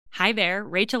Hi there,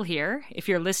 Rachel here. If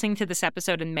you're listening to this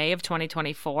episode in May of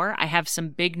 2024, I have some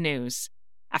big news.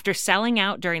 After selling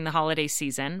out during the holiday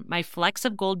season, my Flecks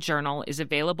of Gold journal is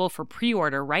available for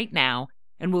pre-order right now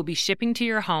and will be shipping to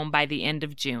your home by the end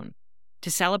of June. To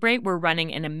celebrate, we're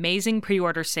running an amazing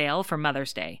pre-order sale for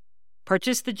Mother's Day.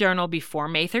 Purchase the journal before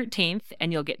May 13th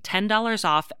and you'll get $10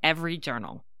 off every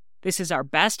journal. This is our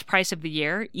best price of the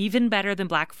year, even better than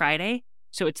Black Friday,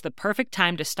 so it's the perfect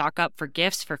time to stock up for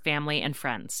gifts for family and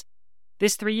friends.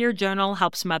 This 3-year journal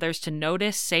helps mothers to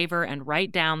notice, savor, and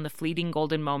write down the fleeting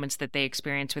golden moments that they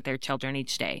experience with their children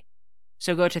each day.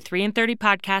 So go to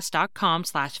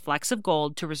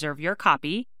 3in30podcast.com/flecksofgold to reserve your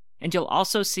copy, and you'll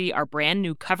also see our brand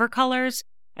new cover colors,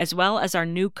 as well as our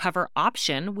new cover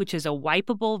option, which is a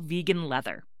wipeable vegan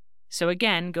leather. So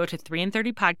again, go to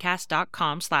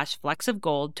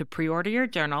 3in30podcast.com/flecksofgold to pre-order your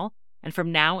journal, and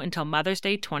from now until Mother's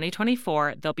Day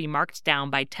 2024, they'll be marked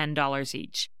down by $10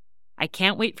 each. I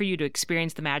can't wait for you to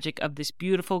experience the magic of this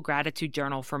beautiful gratitude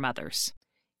journal for mothers.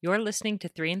 You're listening to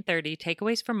 3 in 30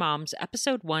 Takeaways for Moms,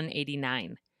 episode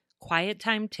 189, Quiet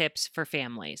Time Tips for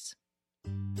Families.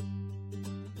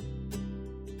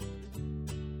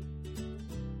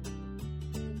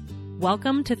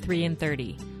 Welcome to 3 in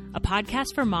 30, a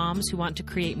podcast for moms who want to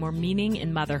create more meaning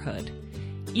in motherhood.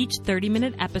 Each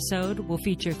 30-minute episode will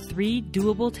feature 3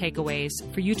 doable takeaways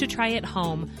for you to try at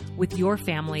home with your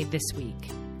family this week.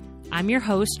 I'm your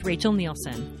host, Rachel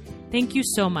Nielsen. Thank you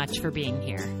so much for being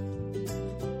here.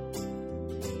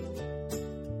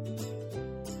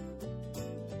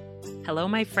 Hello,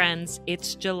 my friends.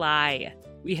 It's July.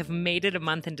 We have made it a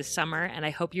month into summer, and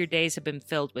I hope your days have been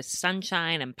filled with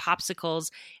sunshine and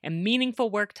popsicles and meaningful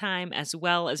work time as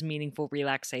well as meaningful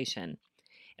relaxation.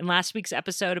 In last week's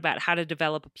episode about how to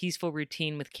develop a peaceful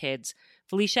routine with kids,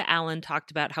 Felicia Allen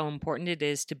talked about how important it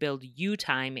is to build you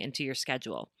time into your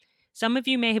schedule. Some of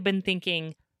you may have been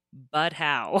thinking, but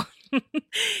how?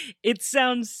 It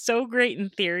sounds so great in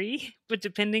theory, but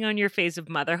depending on your phase of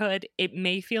motherhood, it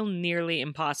may feel nearly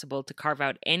impossible to carve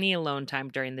out any alone time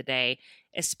during the day,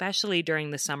 especially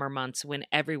during the summer months when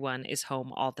everyone is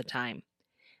home all the time.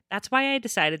 That's why I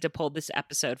decided to pull this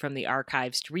episode from the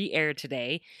archives to re-air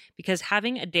today, because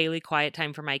having a daily quiet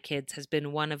time for my kids has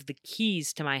been one of the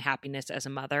keys to my happiness as a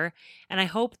mother, and I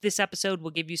hope this episode will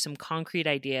give you some concrete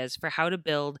ideas for how to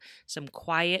build some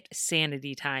quiet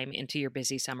sanity time into your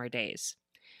busy summer days.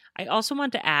 I also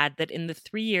want to add that in the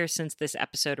 3 years since this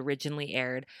episode originally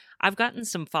aired, I've gotten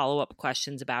some follow-up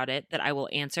questions about it that I will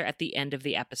answer at the end of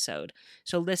the episode,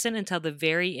 so listen until the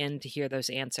very end to hear those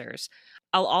answers.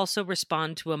 I'll also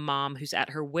respond to a mom who's at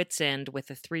her wit's end with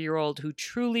a 3-year-old who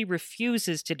truly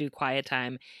refuses to do quiet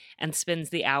time and spends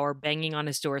the hour banging on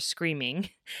his door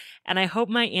screaming, and I hope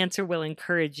my answer will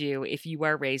encourage you if you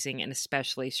are raising an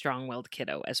especially strong-willed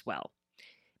kiddo as well.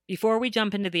 Before we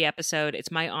jump into the episode,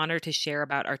 it's my honor to share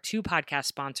about our 2 podcast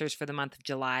sponsors for the month of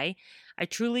July. I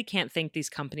truly can't thank these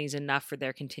companies enough for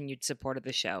their continued support of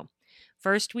the show.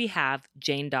 First, we have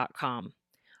Jane.com.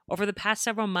 Over the past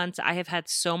several months, I have had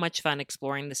so much fun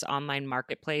exploring this online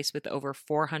marketplace with over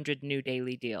 400 new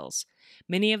daily deals.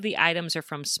 Many of the items are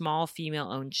from small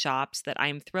female-owned shops that I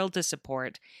am thrilled to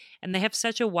support, and they have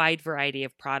such a wide variety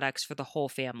of products for the whole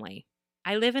family.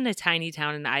 I live in a tiny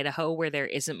town in Idaho where there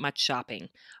isn't much shopping.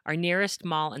 Our nearest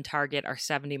mall and Target are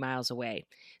 70 miles away.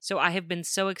 So I have been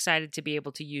so excited to be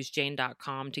able to use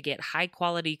Jane.com to get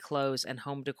high-quality clothes and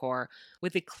home decor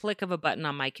with a click of a button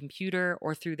on my computer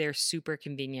or through their super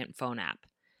convenient phone app.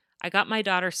 I got my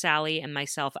daughter Sally and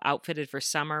myself outfitted for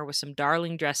summer with some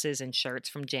darling dresses and shirts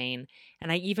from Jane,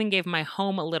 and I even gave my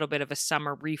home a little bit of a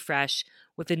summer refresh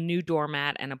with a new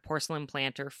doormat and a porcelain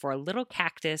planter for a little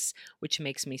cactus, which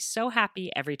makes me so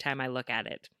happy every time I look at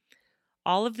it.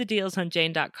 All of the deals on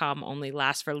Jane.com only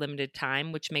last for a limited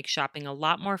time, which makes shopping a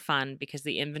lot more fun because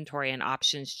the inventory and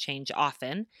options change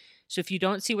often. So if you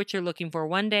don't see what you're looking for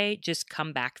one day, just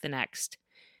come back the next.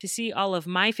 To see all of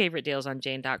my favorite deals on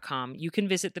Jane.com, you can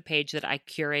visit the page that I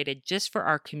curated just for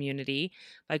our community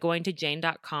by going to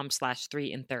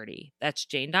jane.com/3in30. That's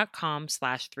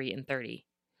jane.com/3in30.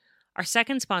 Our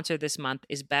second sponsor this month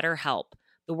is BetterHelp,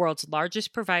 the world's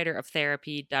largest provider of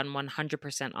therapy done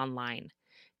 100% online.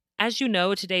 As you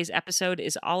know, today's episode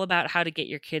is all about how to get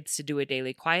your kids to do a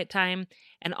daily quiet time,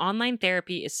 and online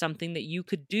therapy is something that you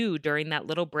could do during that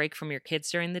little break from your kids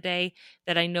during the day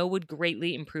that I know would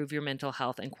greatly improve your mental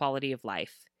health and quality of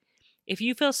life. If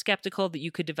you feel skeptical that you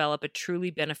could develop a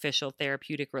truly beneficial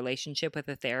therapeutic relationship with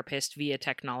a therapist via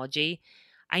technology,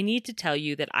 I need to tell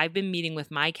you that I've been meeting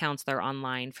with my counselor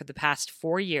online for the past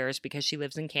 4 years because she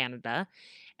lives in Canada,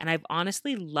 and I've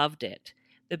honestly loved it.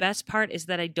 The best part is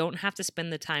that I don't have to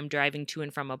spend the time driving to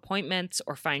and from appointments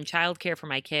or find childcare for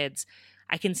my kids.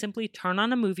 I can simply turn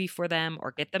on a movie for them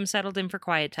or get them settled in for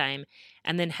quiet time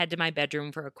and then head to my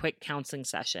bedroom for a quick counseling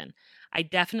session. I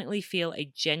definitely feel a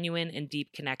genuine and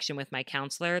deep connection with my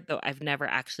counselor, though I've never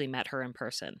actually met her in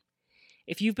person.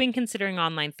 If you've been considering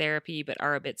online therapy but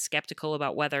are a bit skeptical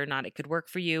about whether or not it could work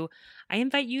for you, I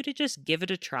invite you to just give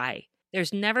it a try.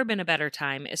 There's never been a better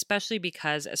time, especially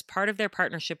because as part of their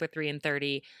partnership with 3 in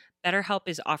 30, BetterHelp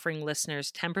is offering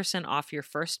listeners 10% off your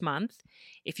first month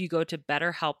if you go to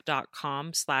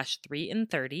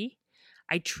betterhelp.com/3in30.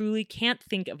 I truly can't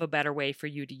think of a better way for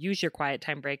you to use your quiet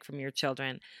time break from your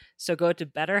children, so go to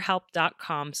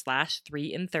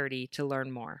betterhelp.com/3in30 to learn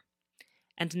more.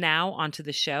 And now onto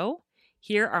the show.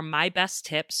 Here are my best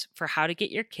tips for how to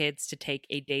get your kids to take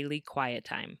a daily quiet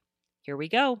time. Here we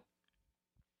go.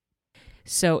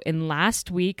 So in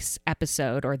last week's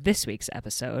episode, or this week's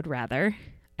episode rather,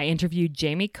 I interviewed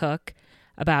Jamie Cook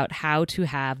about how to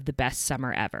have the best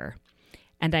summer ever.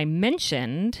 And I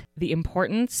mentioned the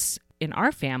importance in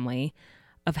our family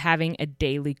of having a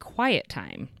daily quiet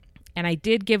time. And I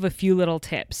did give a few little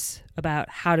tips about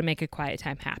how to make a quiet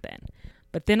time happen.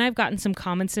 But then I've gotten some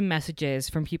comments and messages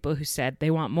from people who said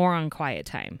they want more on quiet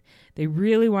time. They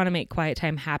really want to make quiet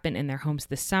time happen in their homes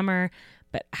this summer,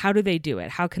 but how do they do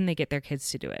it? How can they get their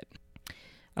kids to do it?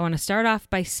 I want to start off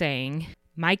by saying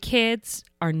my kids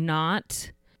are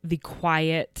not the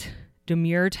quiet,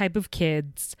 demure type of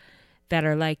kids that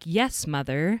are like, yes,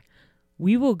 mother,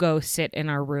 we will go sit in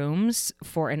our rooms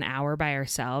for an hour by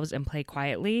ourselves and play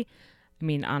quietly. I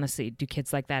mean, honestly, do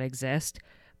kids like that exist?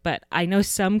 But I know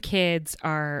some kids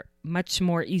are much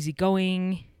more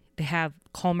easygoing. They have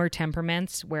calmer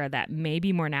temperaments where that may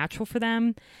be more natural for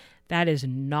them. That is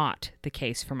not the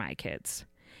case for my kids.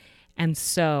 And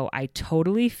so I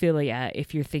totally feel ya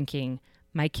if you're thinking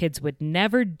my kids would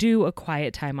never do a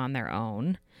quiet time on their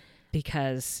own,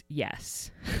 because yes,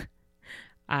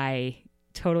 I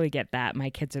totally get that.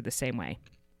 My kids are the same way.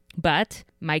 But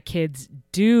my kids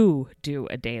do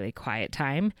a daily quiet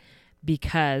time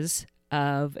because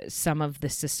of some of the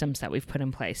systems that we've put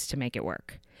in place to make it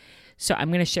work. So I'm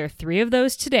going to share 3 of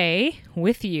those today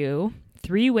with you,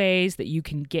 3 ways that you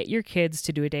can get your kids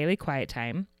to do a daily quiet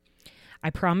time. I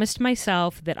promised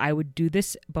myself that I would do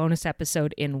this bonus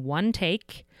episode in one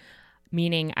take,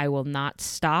 meaning I will not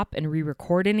stop and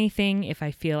re-record anything if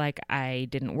I feel like I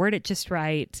didn't word it just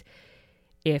right.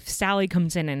 If Sally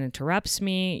comes in and interrupts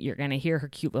me, you're going to hear her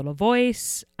cute little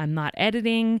voice. I'm not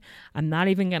editing. I'm not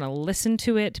even going to listen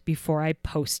to it before I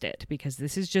post it because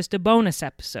this is just a bonus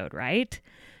episode, right?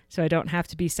 So I don't have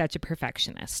to be such a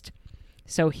perfectionist.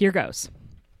 So here goes.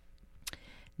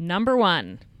 Number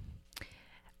 1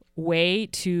 way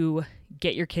to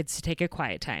get your kids to take a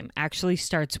quiet time actually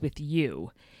starts with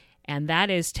you. And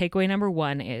that is takeaway number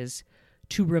 1 is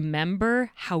to remember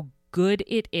how good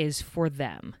it is for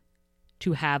them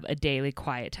to have a daily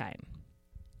quiet time.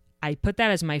 I put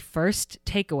that as my first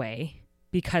takeaway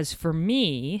because for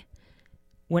me,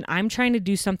 when I'm trying to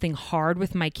do something hard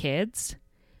with my kids,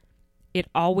 it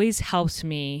always helps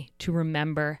me to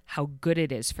remember how good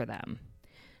it is for them.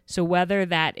 So whether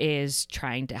that is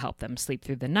trying to help them sleep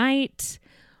through the night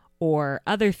or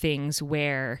other things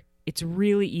where it's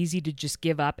really easy to just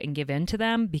give up and give in to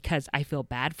them because I feel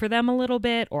bad for them a little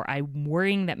bit, or I'm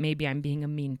worrying that maybe I'm being a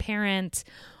mean parent,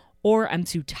 or I'm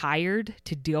too tired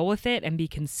to deal with it and be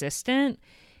consistent.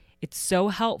 It's so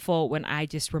helpful when I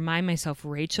just remind myself,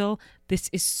 Rachel,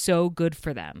 this is so good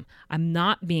for them. I'm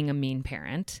not being a mean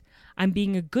parent. I'm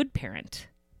being a good parent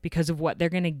because of what they're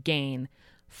going to gain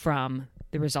from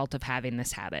the result of having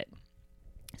this habit.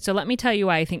 So let me tell you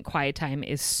why I think quiet time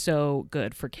is so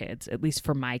good for kids, at least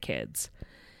for my kids.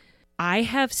 I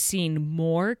have seen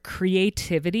more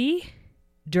creativity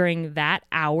during that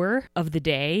hour of the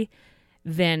day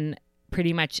than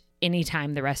pretty much any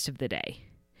time the rest of the day.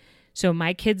 So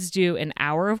my kids do an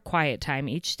hour of quiet time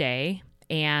each day,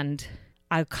 and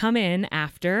I'll come in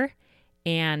after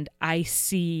and I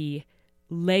see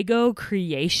Lego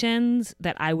creations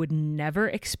that I would never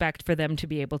expect for them to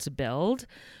be able to build.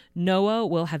 Noah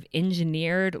will have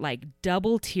engineered like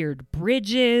double-tiered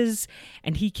bridges,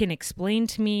 and he can explain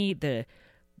to me the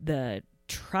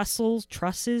trusses,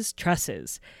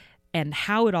 and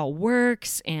how it all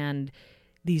works, and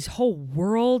these whole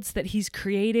worlds that he's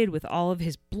created with all of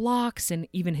his blocks and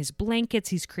even his blankets.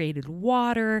 He's created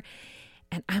water.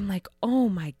 And I'm like, oh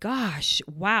my gosh,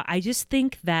 wow. I just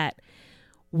think that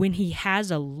when he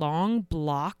has a long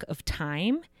block of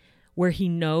time where he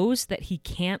knows that he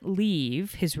can't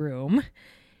leave his room,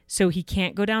 so he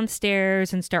can't go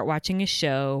downstairs and start watching a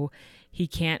show, He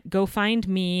can't go find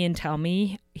me and tell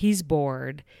me he's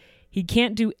bored. He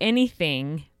can't do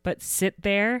anything but sit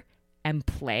there and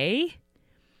play.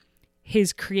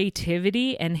 His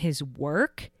creativity and his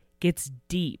work gets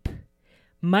deep,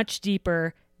 much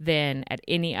deeper than at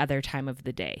any other time of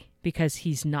the day because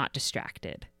he's not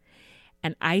distracted.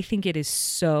 And I think it is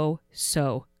so,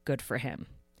 so good for him.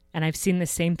 And I've seen the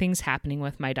same things happening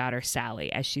with my daughter,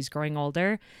 Sally, as she's growing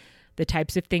older, the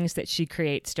types of things that she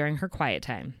creates during her quiet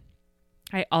time.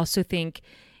 I also think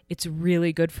it's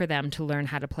really good for them to learn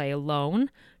how to play alone,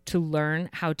 to learn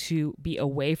how to be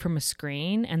away from a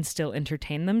screen and still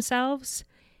entertain themselves,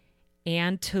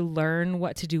 and to learn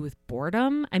what to do with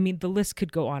boredom. I mean, the list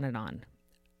could go on and on.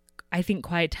 I think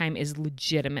quiet time is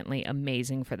legitimately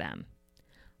amazing for them.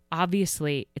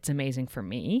 Obviously, it's amazing for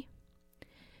me,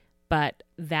 but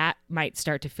that might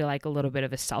start to feel like a little bit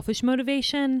of a selfish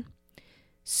motivation.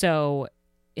 So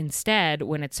instead,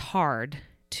 when it's hard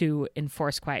to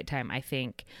enforce quiet time, I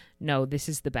think, no, this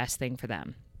is the best thing for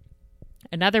them.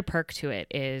 Another perk to it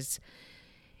is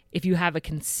if you have a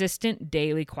consistent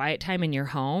daily quiet time in your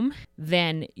home,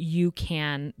 then you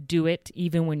can do it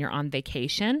even when you're on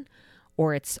vacation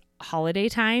or it's holiday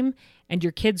time, and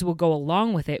your kids will go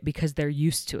along with it because they're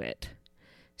used to it.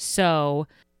 So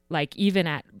like even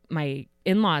at my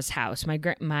in-laws' house,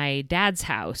 my dad's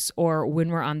house, or when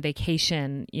we're on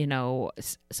vacation,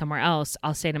 somewhere else,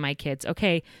 I'll say to my kids,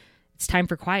 okay, it's time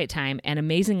for quiet time. And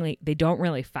amazingly, they don't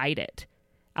really fight it.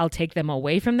 I'll take them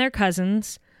away from their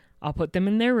cousins. I'll put them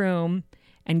in their room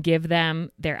and give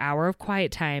them their hour of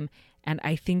quiet time. And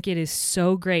I think it is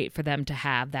so great for them to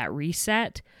have that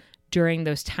reset during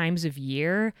those times of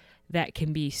year that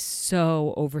can be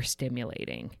so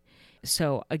overstimulating.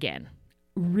 So again,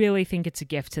 really think it's a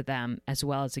gift to them as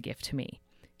well as a gift to me.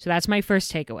 So that's my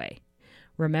first takeaway.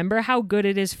 Remember how good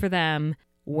it is for them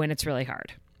when it's really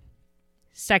hard.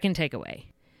 Second takeaway,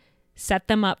 set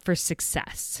them up for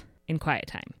success in quiet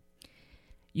time.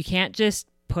 You can't just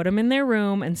put them in their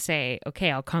room and say, okay,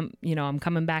 I'll come, I'm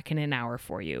coming back in an hour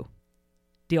for you.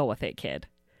 Deal with it, kid.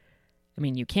 I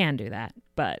mean, you can do that,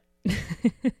 but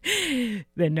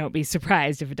then don't be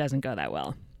surprised if it doesn't go that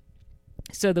well.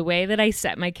 So the way that I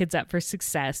set my kids up for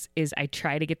success is I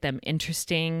try to get them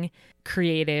interesting,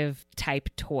 creative type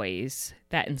toys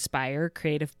that inspire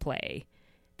creative play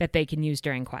that they can use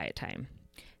during quiet time.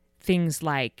 Things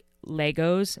like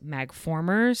Legos,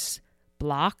 Magformers,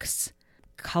 blocks,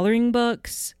 coloring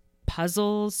books,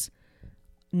 puzzles.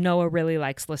 Noah really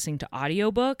likes listening to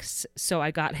audiobooks, so I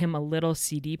got him a little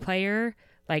CD player,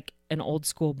 like an old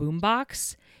school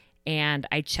boombox, and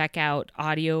I check out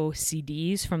audio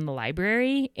CDs from the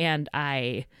library and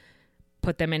I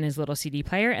put them in his little CD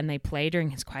player and they play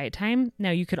during his quiet time. Now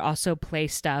you could also play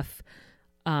stuff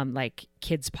like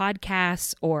kids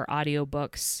podcasts or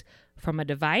audiobooks from a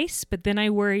device, but then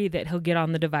I worry that he'll get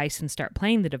on the device and start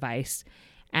playing the device.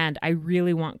 And I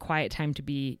really want quiet time to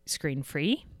be screen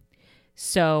free.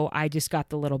 So I just got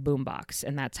the little boombox,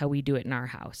 and that's how we do it in our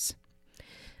house.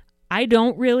 I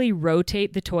don't really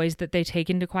rotate the toys that they take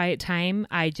into quiet time.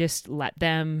 I just let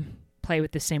them play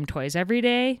with the same toys every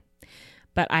day.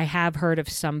 But I have heard of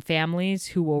some families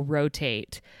who will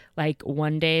rotate. Like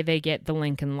one day they get the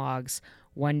Lincoln Logs.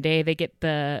 One day they get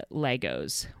the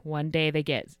Legos. One day they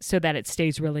get, so that it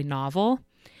stays really novel.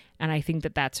 And I think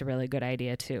that that's a really good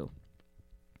idea too.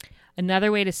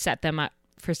 Another way to set them up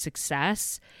for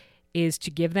success is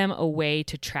to give them a way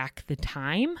to track the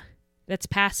time that's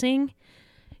passing.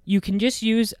 You can just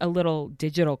use a little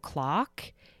digital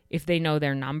clock if they know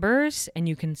their numbers, and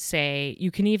you can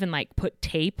even like put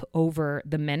tape over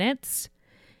the minutes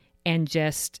and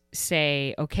just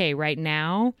say, okay, right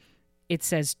now it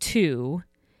says 2,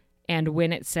 and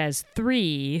when it says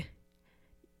 3,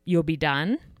 you'll be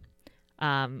done.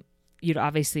 You'd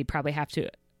obviously probably have to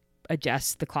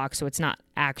adjust the clock so it's not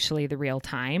actually the real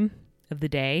time of the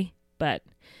day, but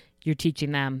you're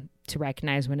teaching them to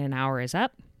recognize when an hour is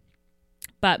up.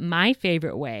 But my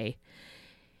favorite way,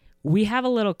 we have a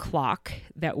little clock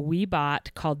that we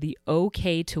bought called the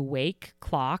OK to Wake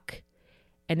clock,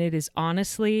 and it is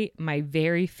honestly my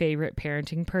very favorite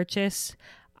parenting purchase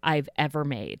I've ever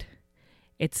made.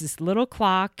 It's this little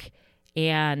clock,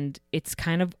 and it's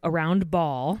kind of a round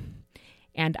ball,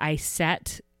 and I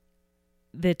set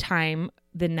the time,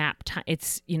 the nap time.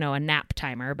 It's, a nap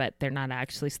timer, but they're not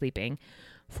actually sleeping,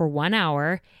 for 1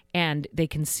 hour, and they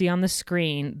can see on the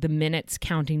screen the minutes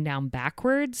counting down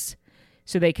backwards.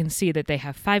 So they can see that they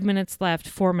have 5 minutes left,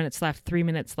 4 minutes left, 3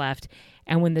 minutes left.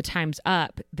 And when the time's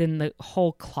up, then the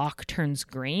whole clock turns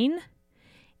green.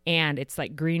 And it's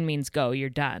like green means go, you're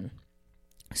done.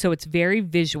 So it's very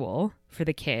visual for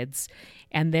the kids.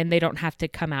 And then they don't have to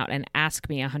come out and ask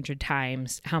me 100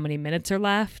 times how many minutes are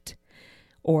left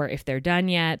or if they're done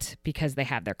yet, because they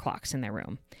have their clocks in their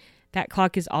room. That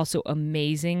clock is also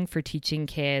amazing for teaching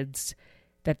kids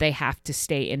that they have to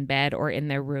stay in bed or in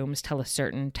their rooms till a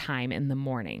certain time in the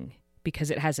morning,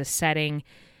 because it has a setting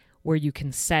where you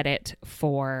can set it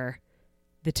for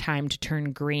the time to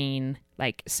turn green,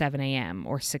 like 7 a.m.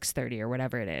 or 6:30 or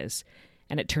whatever it is.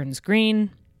 And it turns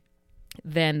green,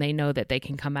 then they know that they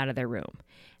can come out of their room.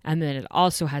 And then it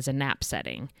also has a nap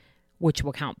setting, which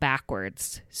will count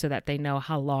backwards so that they know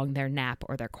how long their nap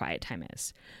or their quiet time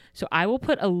is. So I will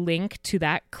put a link to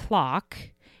that clock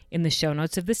in the show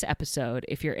notes of this episode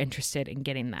if you're interested in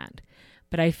getting that.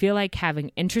 But I feel like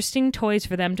having interesting toys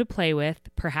for them to play with,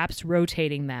 perhaps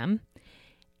rotating them,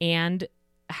 and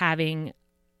having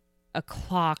a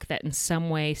clock that in some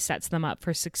way sets them up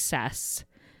for success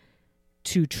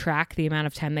to track the amount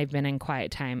of time they've been in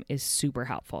quiet time is super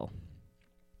helpful.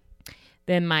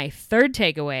 Then my third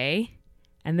takeaway,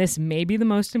 and this may be the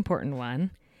most important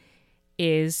one,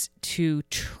 is to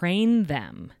train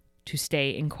them to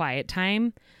stay in quiet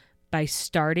time by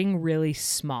starting really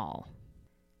small.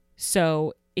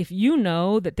 So if you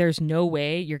know that there's no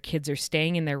way your kids are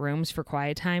staying in their rooms for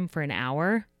quiet time for an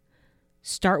hour,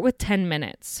 start with 10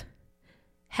 minutes.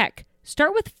 Heck,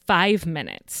 start with 5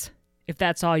 minutes if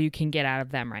that's all you can get out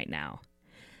of them right now.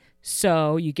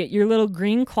 So you get your little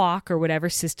green clock or whatever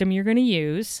system you're going to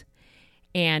use,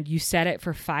 and you set it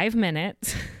for 5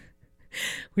 minutes,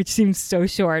 which seems so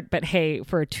short, but hey,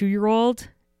 for a 2-year-old,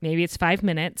 maybe it's 5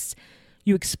 minutes.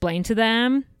 You explain to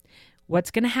them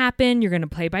what's going to happen. You're going to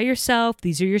play by yourself.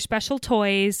 These are your special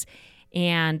toys.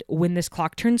 And when this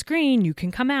clock turns green, you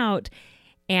can come out.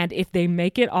 And if they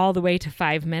make it all the way to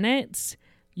 5 minutes,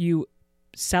 you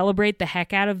celebrate the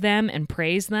heck out of them and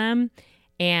praise them,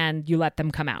 and you let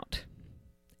them come out.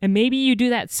 And maybe you do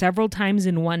that several times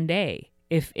in one day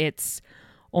if it's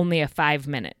only a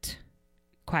 5-minute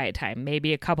quiet time.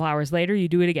 Maybe a couple hours later, you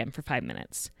do it again for 5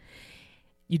 minutes.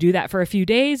 You do that for a few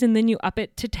days, and then you up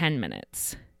it to 10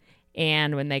 minutes.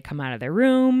 And when they come out of their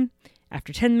room,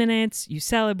 after 10 minutes, you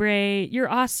celebrate. You're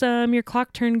awesome. Your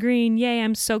clock turned green. Yay,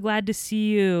 I'm so glad to see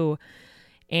you.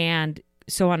 And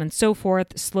so on and so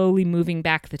forth, slowly moving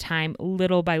back the time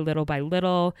little by little by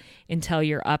little until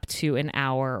you're up to an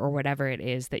hour or whatever it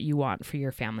is that you want for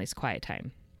your family's quiet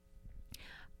time.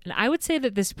 And I would say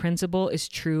that this principle is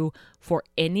true for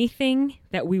anything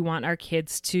that we want our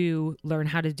kids to learn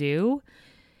how to do.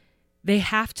 They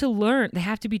have to learn, they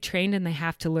have to be trained, and they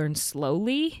have to learn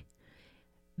slowly.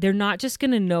 They're not just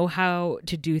going to know how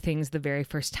to do things the very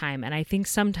first time. And I think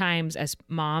sometimes as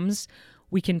moms,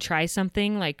 we can try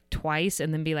something like twice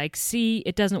and then be like, see,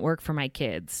 it doesn't work for my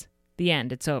kids. The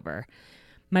end, it's over.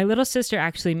 My little sister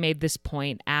actually made this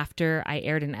point after I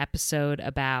aired an episode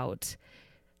about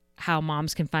how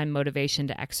moms can find motivation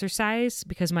to exercise,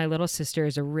 because my little sister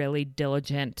is a really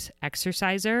diligent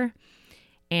exerciser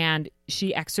and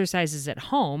she exercises at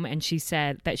home. And she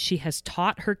said that she has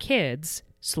taught her kids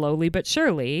slowly but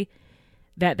surely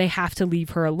that they have to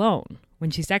leave her alone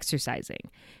when she's exercising.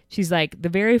 She's like, the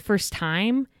very first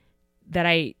time that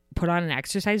I put on an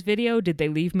exercise video, did they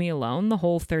leave me alone the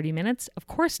whole 30 minutes? Of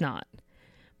course not.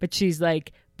 But she's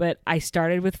like, but I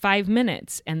started with 5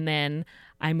 minutes and then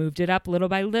I moved it up little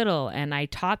by little and I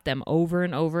taught them over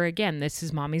and over again, this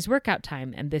is mommy's workout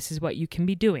time and this is what you can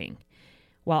be doing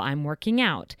while I'm working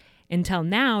out. Until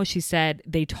now, she said,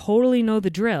 they totally know the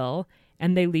drill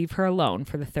and they leave her alone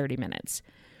for the 30 minutes.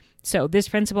 So this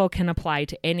principle can apply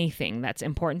to anything that's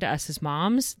important to us as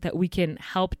moms, that we can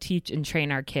help teach and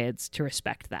train our kids to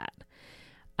respect that.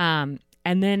 And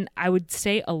then I would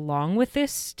say along with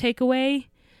this takeaway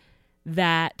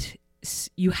that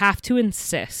you have to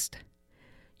insist.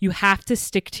 You have to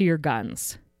stick to your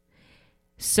guns.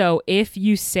 So if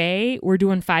you say we're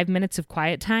doing 5 minutes of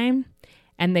quiet time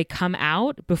and they come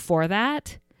out before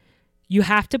that, you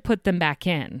have to put them back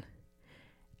in.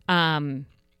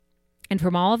 And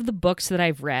from all of the books that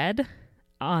I've read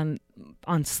on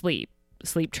sleep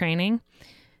training,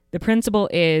 the principle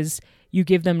is you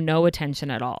give them no attention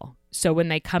at all. So when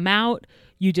they come out,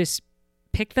 you just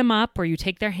pick them up or you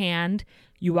take their hand,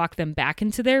 you walk them back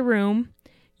into their room,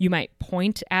 you might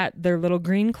point at their little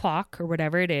green clock or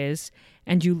whatever it is,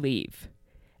 and you leave.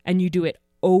 And you do it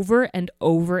over and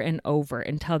over and over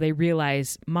until they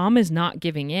realize mom is not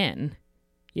giving in.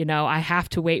 You know, I have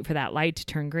to wait for that light to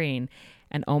turn green.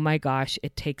 And oh my gosh,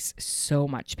 it takes so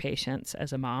much patience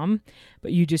as a mom,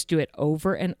 but you just do it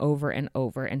over and over and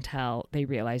over until they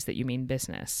realize that you mean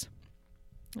business.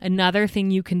 Another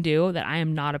thing you can do that I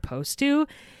am not opposed to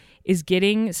is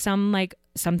getting some like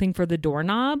something for the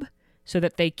doorknob so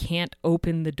that they can't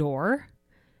open the door,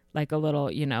 like a little,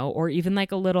 or even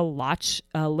like a little latch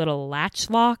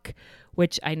lock,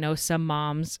 which I know some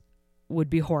moms would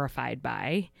be horrified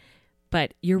by,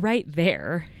 but you're right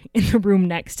there in the room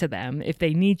next to them. If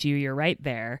they need you, you're right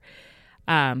there.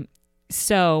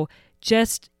 So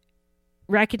just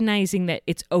recognizing that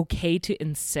it's okay to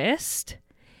insist.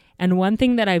 And one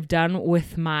thing that I've done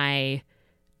with my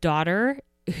daughter,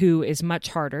 who is much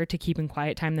harder to keep in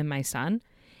quiet time than my son,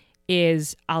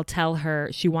 is I'll tell her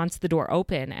she wants the door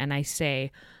open, and I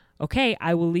say, okay,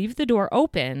 I will leave the door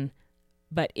open,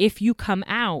 but if you come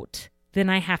out, then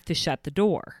I have to shut the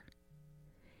door.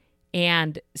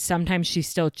 And sometimes she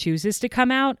still chooses to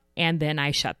come out, and then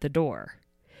I shut the door.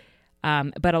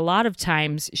 But a lot of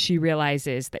times she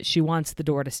realizes that she wants the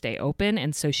door to stay open,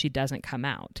 and so she doesn't come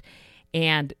out.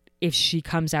 And if she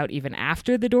comes out even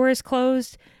after the door is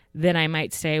closed, then I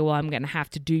might say, well, I'm going to have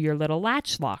to do your little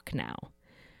latch lock now.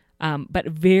 But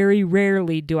very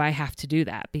rarely do I have to do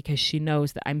that because she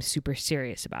knows that I'm super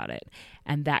serious about it.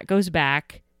 And that goes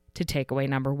back to takeaway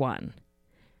number 1,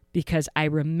 because I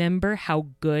remember how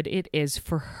good it is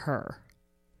for her.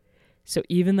 So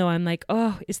even though I'm like,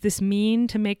 oh, is this mean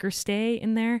to make her stay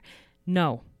in there?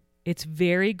 No, it's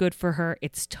very good for her.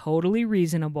 It's totally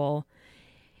reasonable.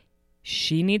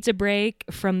 She needs a break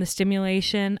from the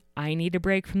stimulation. I need a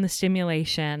break from the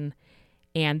stimulation.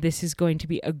 And this is going to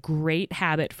be a great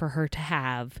habit for her to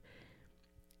have,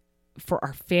 for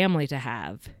our family to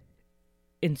have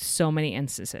in so many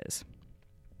instances.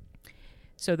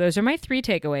 So those are my 3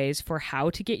 takeaways for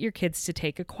how to get your kids to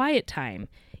take a quiet time,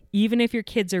 even if your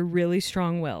kids are really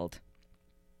strong-willed.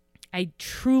 I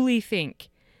truly think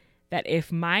that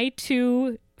if my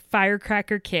 2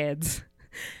 firecracker kids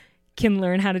can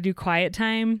learn how to do quiet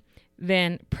time,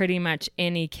 then pretty much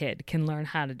any kid can learn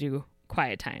how to do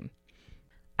quiet time.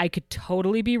 I could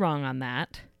totally be wrong on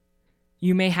that.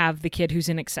 You may have the kid who's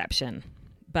an exception,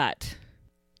 but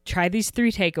try these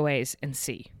 3 takeaways and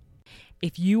see.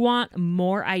 If you want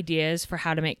more ideas for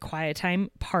how to make quiet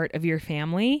time part of your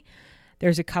family,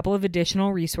 there's a couple of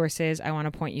additional resources I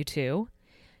want to point you to.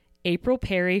 April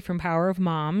Perry from Power of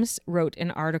Moms wrote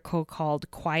an article called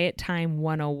Quiet Time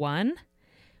 101,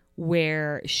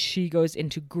 where she goes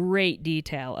into great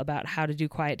detail about how to do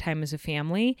quiet time as a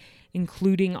family,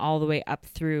 including all the way up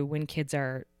through when kids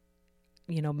are,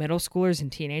 middle schoolers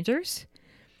and teenagers.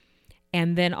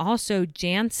 And then also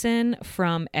Jansen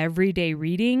from Everyday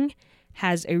Reading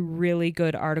has a really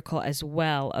good article as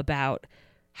well about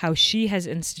how she has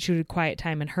instituted quiet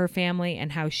time in her family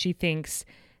and how she thinks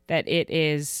that it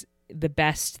is the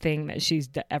best thing that she's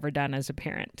ever done as a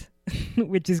parent,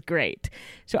 which is great.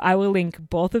 So I will link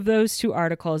both of those 2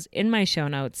 articles in my show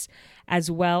notes,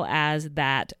 as well as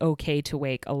that OK to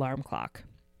Wake alarm clock.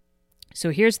 So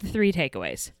here's the 3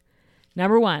 takeaways.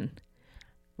 Number 1,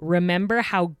 remember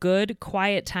how good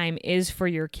quiet time is for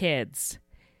your kids.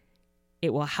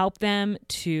 It will help them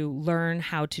to learn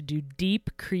how to do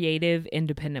deep, creative,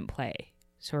 independent play.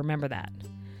 So remember that.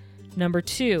 Number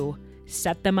 2,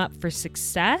 set them up for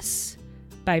success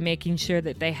by making sure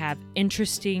that they have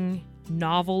interesting,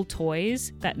 novel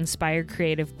toys that inspire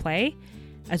creative play,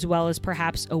 as well as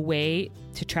perhaps a way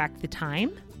to track the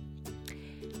time.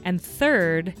 And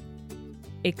 3rd,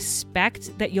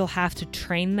 expect that you'll have to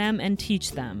train them and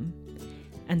teach them,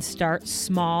 and start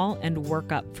small and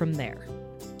work up from there.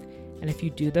 And if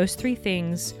you do those 3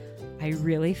 things, I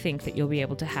really think that you'll be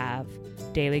able to have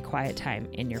daily quiet time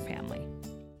in your family.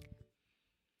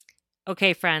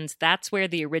 Okay, friends, that's where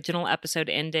the original episode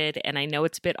ended, and I know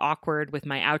it's a bit awkward with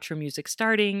my outro music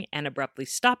starting and abruptly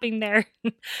stopping there,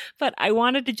 but I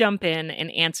wanted to jump in and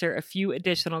answer a few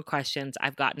additional questions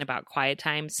I've gotten about quiet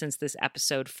time since this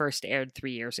episode first aired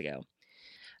 3 years ago.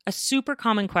 A super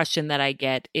common question that I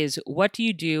get is, what do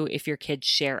you do if your kids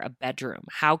share a bedroom?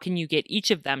 How can you get each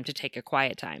of them to take a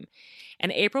quiet time?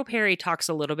 And April Perry talks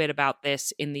a little bit about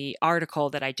this in the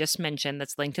article that I just mentioned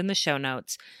that's linked in the show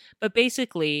notes. But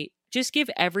basically, just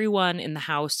give everyone in the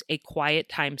house a quiet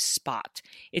time spot.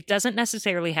 It doesn't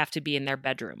necessarily have to be in their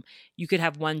bedroom. You could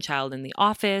have one child in the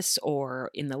office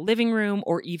or in the living room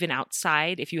or even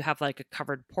outside if you have like a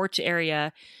covered porch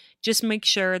area. Just make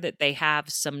sure that they have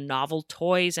some novel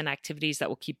toys and activities that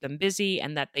will keep them busy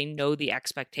and that they know the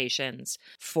expectations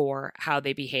for how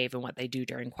they behave and what they do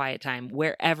during quiet time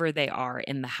wherever they are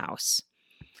in the house.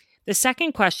 The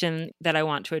second question that I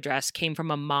want to address came from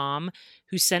a mom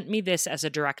who sent me this as a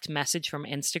direct message from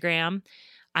Instagram.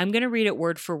 I'm going to read it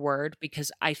word for word because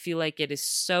I feel like it is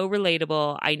so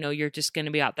relatable. I know you're just going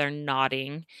to be out there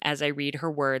nodding as I read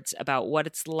her words about what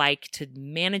it's like to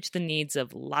manage the needs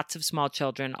of lots of small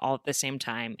children all at the same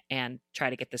time and try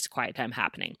to get this quiet time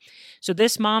happening. So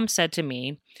this mom said to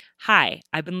me, "Hi,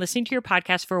 I've been listening to your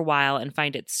podcast for a while and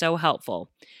find it so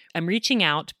helpful. I'm reaching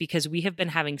out because we have been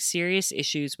having serious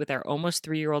issues with our almost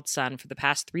 3-year-old son for the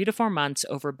past 3 to 4 months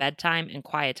over bedtime and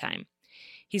quiet time.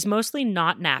 He's mostly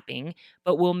not napping,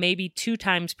 but will maybe 2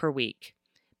 times per week.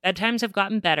 Bedtimes have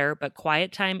gotten better, but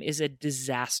quiet time is a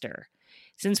disaster.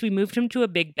 Since we moved him to a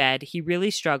big bed, he really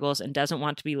struggles and doesn't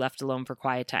want to be left alone for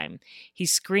quiet time. He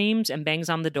screams and bangs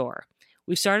on the door.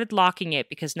 We've started locking it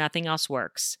because nothing else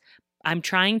works. I'm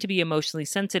trying to be emotionally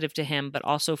sensitive to him, but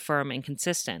also firm and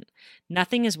consistent.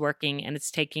 Nothing is working, and it's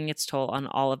taking its toll on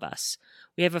all of us.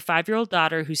 We have a 5-year-old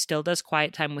daughter who still does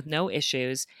quiet time with no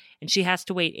issues, and she has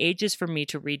to wait ages for me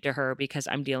to read to her because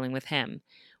I'm dealing with him.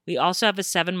 We also have a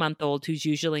 7-month-old who's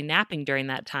usually napping during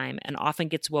that time and often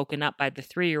gets woken up by the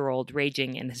 3-year-old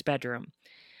raging in his bedroom.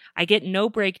 I get no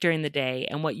break during the day,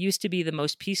 and what used to be the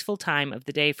most peaceful time of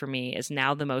the day for me is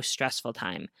now the most stressful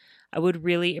time. I would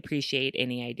really appreciate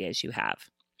any ideas you have."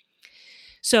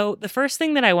 So the first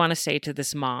thing that I want to say to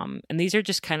this mom, and these are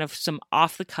just kind of some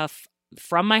off the cuff,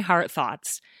 from my heart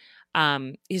thoughts,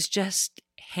 is just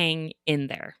hang in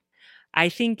there. I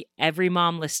think every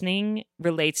mom listening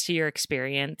relates to your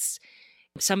experience.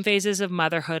 Some phases of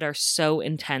motherhood are so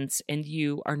intense, and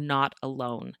you are not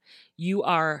alone. You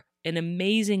are an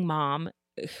amazing mom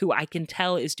who I can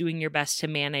tell is doing your best to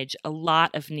manage a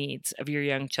lot of needs of your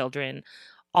young children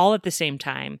all at the same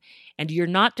time. And you're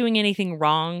not doing anything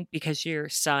wrong because your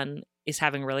son is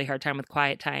having a really hard time with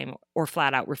quiet time or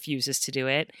flat out refuses to do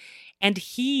it. And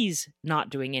he's not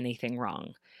doing anything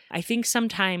wrong. I think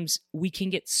sometimes we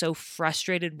can get so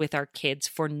frustrated with our kids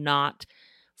for not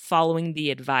following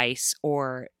the advice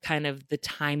or kind of the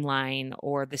timeline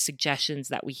or the suggestions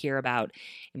that we hear about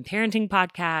in parenting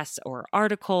podcasts or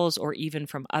articles or even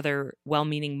from other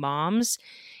well-meaning moms.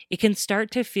 It can start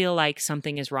to feel like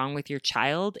something is wrong with your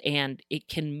child, and it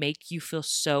can make you feel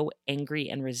so angry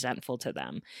and resentful to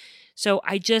them. So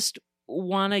I just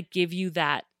want to give you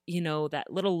that, that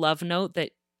little love note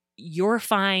that you're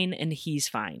fine and he's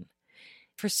fine.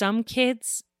 For some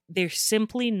kids, they're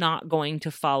simply not going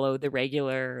to follow the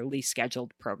regularly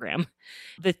scheduled program.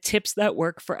 The tips that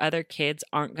work for other kids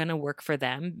aren't going to work for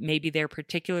them. Maybe they're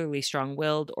particularly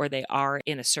strong-willed or they are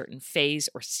in a certain phase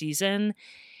or season,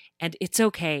 and it's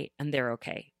okay and they're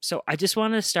okay. So I just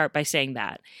want to start by saying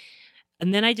that.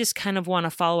 And then I just kind of want to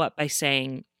follow up by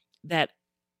saying that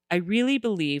I really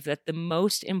believe that the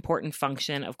most important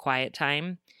function of quiet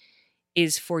time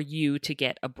is for you to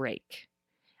get a break.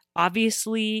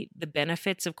 Obviously, the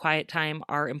benefits of quiet time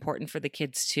are important for the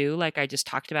kids too, like I just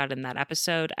talked about in that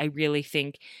episode. I really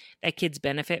think that kids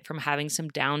benefit from having some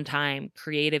downtime,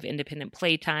 creative, independent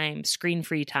playtime,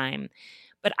 screen-free time.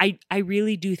 But I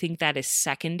really do think that is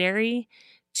secondary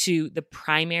to the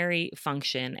primary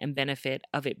function and benefit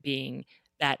of it being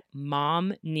that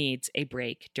mom needs a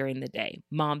break during the day.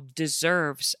 Mom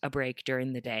deserves a break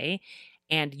during the day,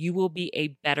 and you will be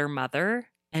a better mother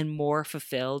and more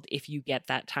fulfilled if you get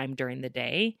that time during the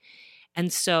day.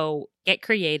 And so get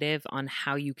creative on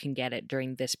how you can get it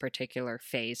during this particular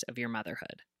phase of your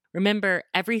motherhood. Remember,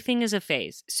 everything is a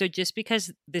phase. So just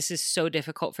because this is so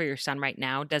difficult for your son right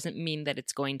now doesn't mean that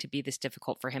it's going to be this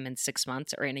difficult for him in 6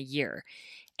 months or in a year.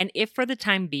 And if for the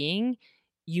time being,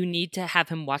 you need to have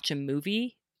him watch a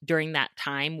movie during that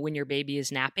time when your baby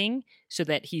is napping so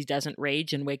that he doesn't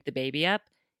rage and wake the baby up,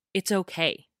 it's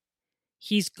okay.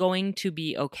 He's going to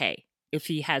be okay if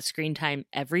he has screen time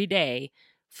every day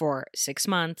for 6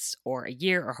 months or a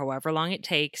year or however long it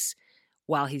takes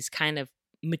while he's kind of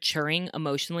maturing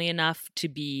emotionally enough to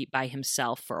be by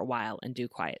himself for a while and do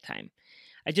quiet time.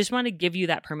 I just want to give you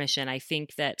that permission. I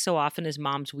think that so often as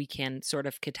moms, we can sort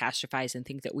of catastrophize and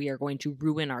think that we are going to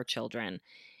ruin our children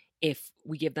if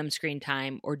we give them screen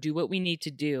time or do what we need to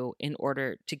do in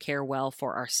order to care well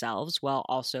for ourselves while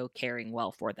also caring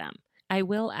well for them. I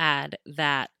will add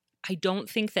that I don't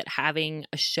think that having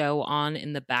a show on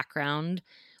in the background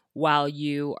while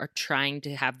you are trying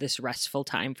to have this restful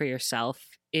time for yourself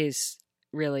is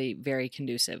really very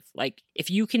conducive. Like, if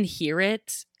you can hear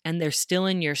it and they're still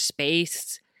in your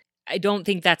space, I don't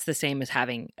think that's the same as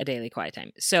having a daily quiet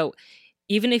time. So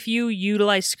even if you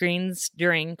utilize screens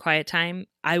during quiet time,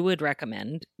 I would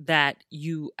recommend that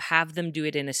you have them do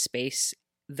it in a space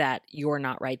that you're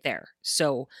not right there.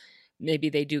 So maybe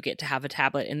they do get to have a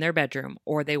tablet in their bedroom,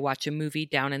 or they watch a movie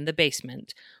down in the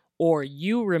basement, or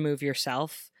you remove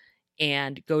yourself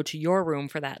and go to your room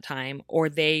for that time, or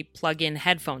they plug in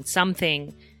headphones,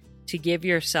 something to give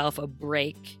yourself a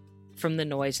break from the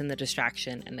noise and the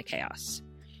distraction and the chaos.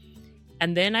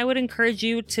 And then I would encourage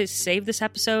you to save this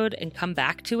episode and come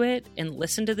back to it and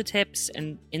listen to the tips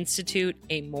and institute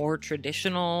a more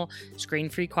traditional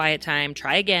screen-free quiet time.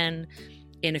 Try again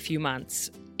in a few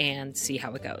months and see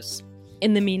how it goes.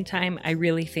 In the meantime, I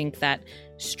really think that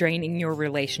straining your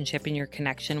relationship and your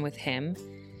connection with him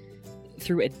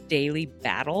through a daily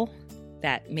battle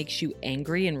that makes you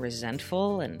angry and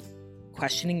resentful and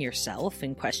questioning yourself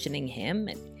and questioning him,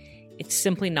 it's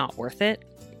simply not worth it.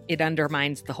 It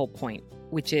undermines the whole point,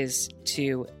 which is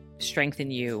to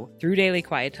strengthen you through daily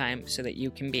quiet time so that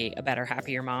you can be a better,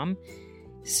 happier mom.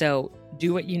 So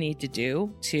do what you need to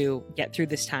do to get through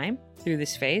this time, through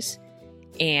this phase,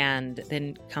 and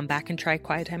then come back and try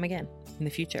quiet time again in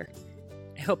the future.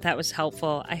 I hope that was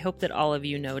helpful. I hope that all of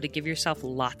you know to give yourself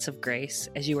lots of grace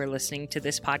as you are listening to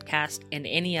this podcast and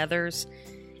any others,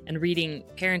 and reading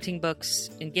parenting books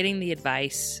and getting the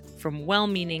advice from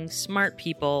well-meaning, smart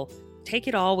people. Take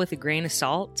it all with a grain of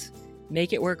salt.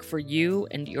 Make it work for you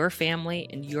and your family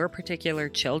and your particular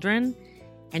children.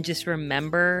 And just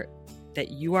remember that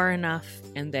you are enough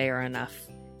and they are enough,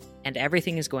 and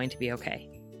everything is going to be okay.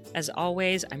 As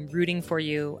always, I'm rooting for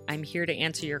you. I'm here to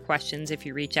answer your questions if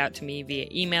you reach out to me via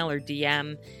email or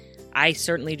DM. I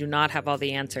certainly do not have all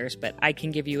the answers, but I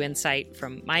can give you insight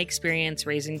from my experience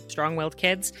raising strong-willed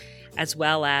kids, as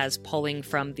well as pulling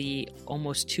from the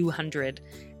almost 200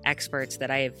 experts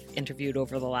that I have interviewed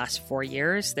over the last 4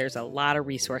 years. There's a lot of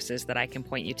resources that I can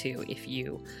point you to if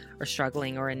you are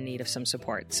struggling or in need of some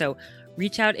support. So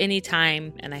reach out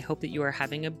anytime, and I hope that you are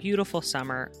having a beautiful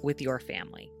summer with your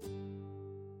family.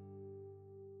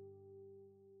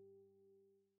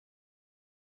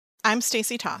 I'm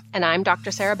Stacey Toth. And I'm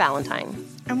Dr. Sarah Ballantyne.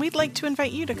 And we'd like to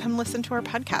invite you to come listen to our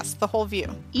podcast, The Whole View.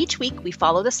 Each week, we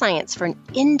follow the science for an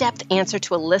in-depth answer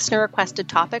to a listener-requested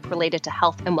topic related to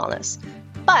health and wellness.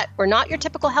 But we're not your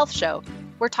typical health show.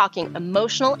 We're talking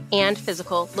emotional and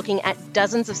physical, looking at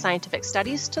dozens of scientific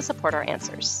studies to support our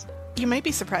answers. You might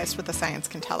be surprised what the science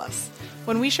can tell us.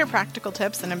 When we share practical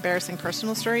tips and embarrassing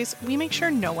personal stories, we make sure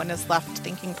no one is left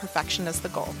thinking perfection is the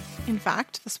goal. In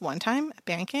fact, this one time at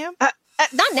band camp...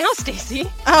 Not now, Stacey.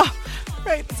 Oh,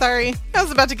 right. Sorry. I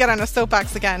was about to get on a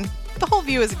soapbox again. The Whole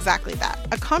View is exactly that.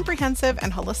 A comprehensive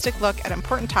and holistic look at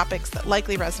important topics that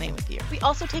likely resonate with you. We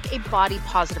also take a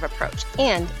body-positive approach.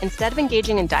 And instead of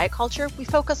engaging in diet culture, we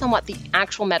focus on what the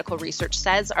actual medical research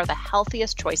says are the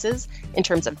healthiest choices in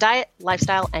terms of diet,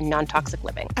 lifestyle, and non-toxic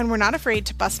living. And we're not afraid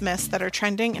to bust myths that are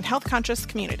trending in health-conscious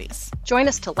communities. Join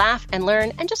us to laugh and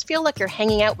learn and just feel like you're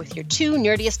hanging out with your two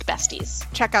nerdiest besties.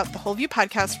 Check out the Whole View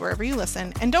podcast wherever you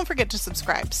listen, and don't forget to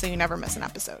subscribe so you never miss an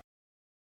episode.